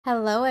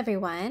Hello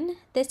everyone,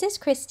 this is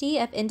Christy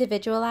of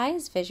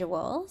Individualized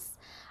Visuals.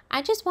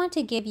 I just want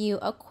to give you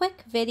a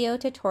quick video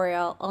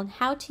tutorial on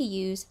how to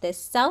use this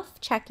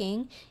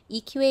self-checking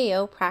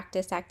EQAO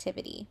practice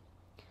activity.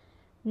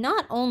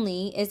 Not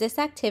only is this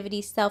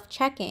activity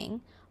self-checking,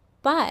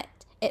 but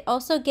it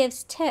also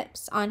gives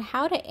tips on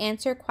how to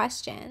answer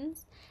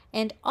questions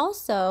and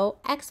also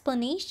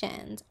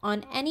explanations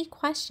on any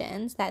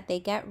questions that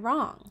they get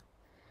wrong.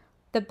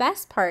 The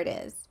best part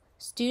is,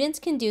 students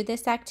can do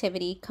this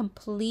activity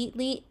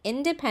completely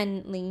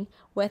independently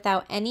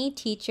without any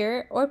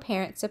teacher or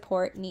parent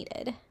support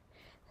needed.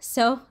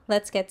 So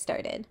let's get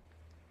started.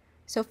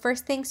 So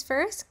first things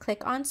first,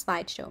 click on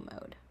slideshow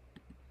mode.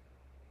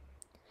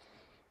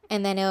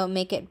 And then it'll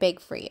make it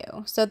big for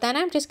you. So then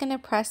I'm just going to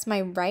press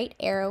my right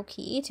arrow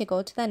key to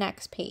go to the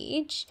next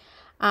page.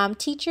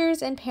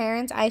 Teachers and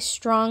parents, I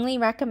strongly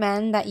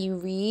recommend that you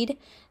read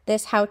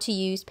this how to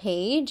use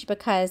page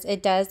because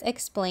it does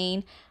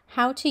explain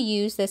how to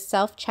use this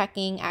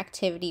self-checking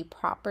activity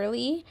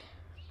properly.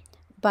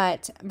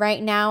 But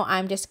right now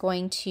I'm just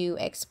going to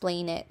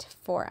explain it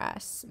for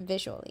us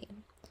visually.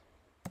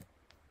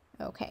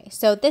 Okay,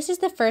 so this is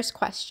the first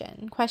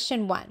question.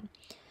 Question 1.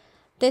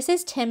 This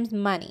is Tim's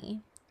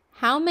money.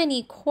 How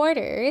many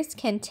quarters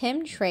can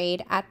Tim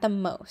trade at the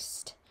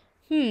most?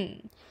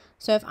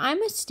 So if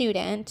I'm a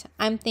student,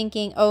 I'm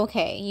thinking,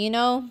 okay,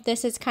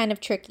 this is kind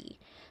of tricky.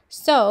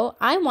 So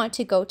I want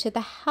to go to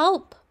the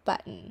help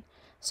button.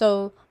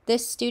 So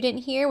this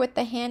student here with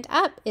the hand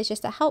up is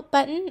just a help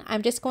button.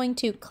 I'm just going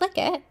to click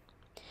it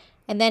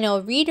and then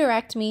it'll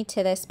redirect me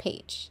to this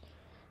page.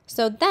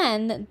 So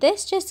then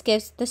this just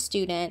gives the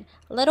student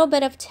a little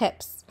bit of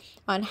tips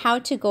on how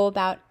to go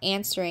about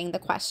answering the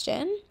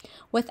question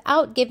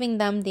without giving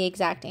them the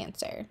exact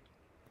answer.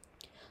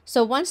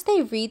 So once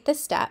they read the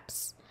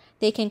steps,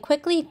 they can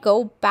quickly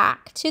go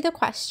back to the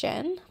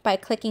question by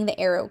clicking the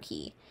arrow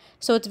key.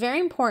 So it's very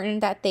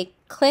important that they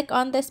click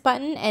on this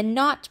button and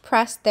not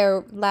press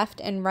their left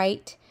and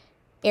right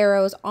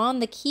arrows on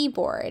the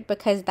keyboard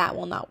because that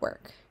will not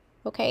work.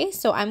 Okay,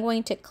 so I'm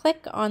going to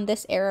click on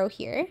this arrow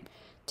here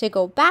to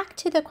go back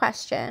to the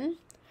question.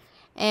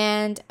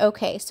 And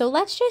okay, so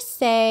let's just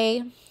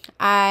say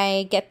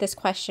I get this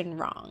question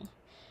wrong.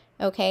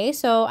 Okay,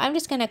 so I'm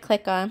just going to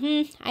click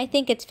on, I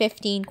think it's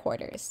 15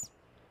 quarters.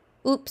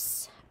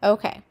 Oops,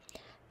 okay,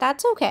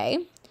 that's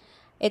okay.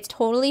 It's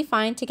totally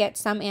fine to get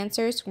some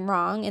answers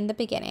wrong in the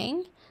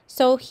beginning.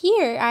 So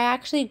here I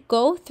actually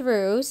go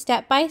through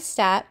step by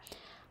step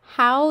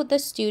how the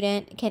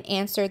student can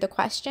answer the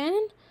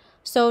question.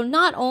 So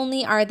not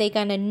only are they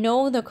going to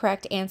know the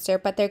correct answer,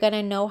 but they're going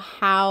to know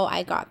how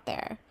I got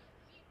there.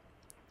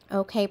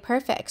 Okay,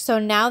 perfect. So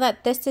now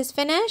that this is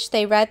finished,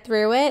 they read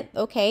through it.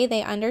 Okay,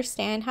 they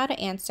understand how to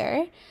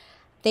answer.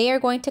 They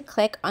are going to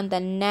click on the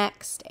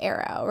next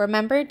arrow.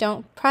 Remember,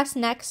 don't press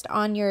next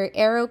on your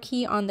arrow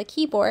key on the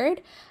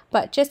keyboard,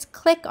 but just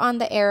click on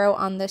the arrow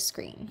on the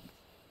screen.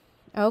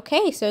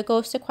 Okay, so it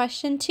goes to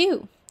question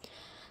 2.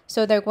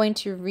 So they're going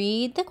to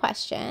read the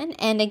question.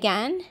 And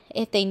again,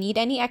 if they need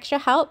any extra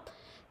help,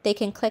 they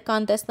can click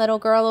on this little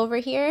girl over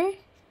here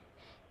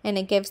and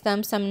it gives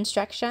them some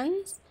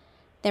instructions.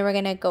 Then we're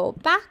going to go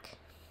back.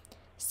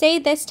 Say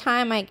this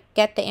time I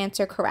get the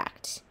answer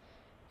correct.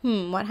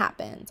 What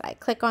happens? I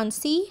click on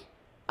C.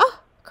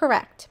 Oh,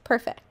 correct.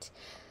 Perfect.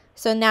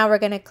 So now we're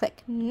going to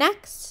click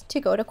next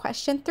to go to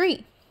question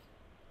 3.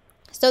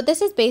 So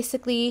this is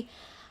basically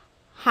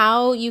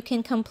how you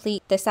can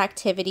complete this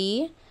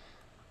activity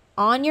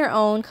on your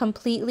own,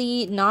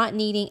 completely not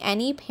needing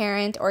any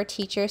parent or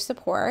teacher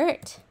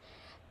support.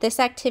 This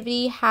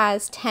activity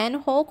has 10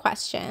 whole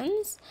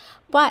questions,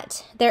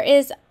 but there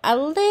is a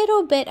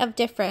little bit of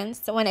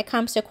difference when it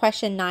comes to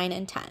question 9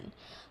 and 10.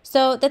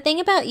 So the thing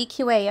about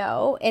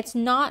EQAO, it's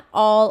not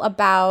all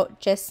about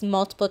just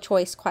multiple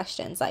choice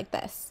questions like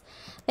this.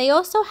 They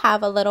also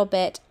have a little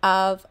bit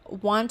of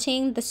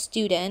wanting the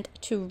student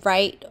to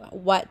write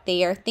what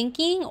they are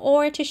thinking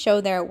or to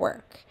show their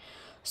work.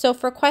 So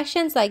for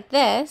questions like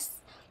this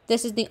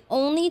is the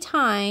only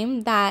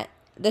time that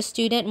the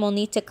student will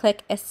need to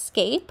click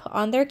escape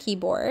on their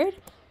keyboard.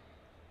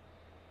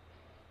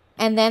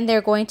 And then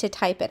they're going to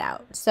type it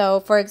out. So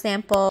for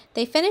example,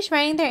 they finish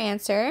writing their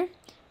answer.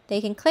 They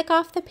can click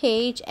off the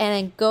page and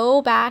then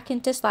go back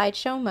into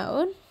slideshow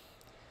mode.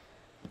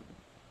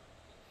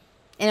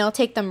 And it'll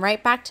take them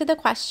right back to the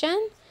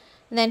question.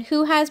 And then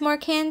who has more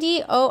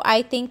candy? Oh,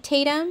 I think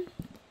Tatum.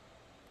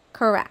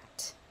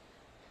 Correct.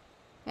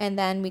 And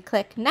then we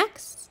click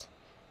next.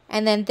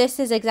 And then this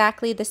is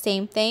exactly the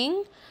same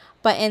thing.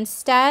 But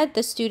instead,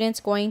 the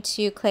student's going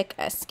to click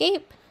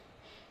escape.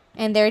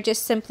 And they're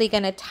just simply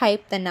going to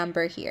type the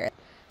number here.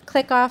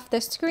 Click off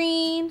the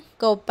screen,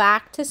 go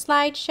back to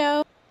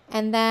slideshow.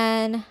 And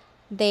then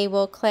they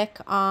will click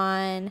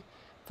on,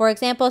 for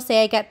example,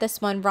 say I get this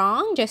one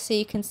wrong, just so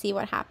you can see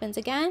what happens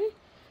again.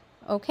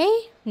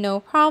 Okay, no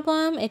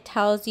problem. It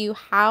tells you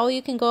how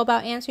you can go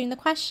about answering the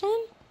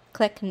question.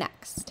 Click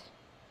next.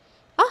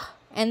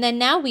 And then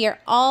now we are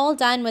all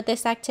done with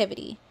this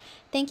activity.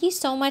 Thank you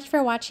so much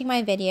for watching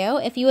my video.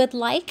 If you would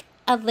like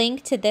a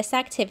link to this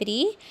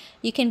activity,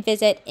 you can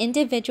visit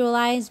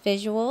Individualized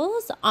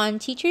Visuals on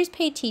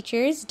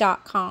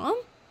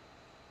teacherspaidteachers.com.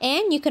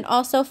 And you can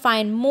also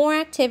find more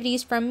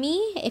activities from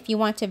me if you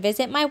want to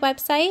visit my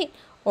website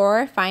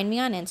or find me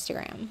on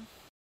Instagram.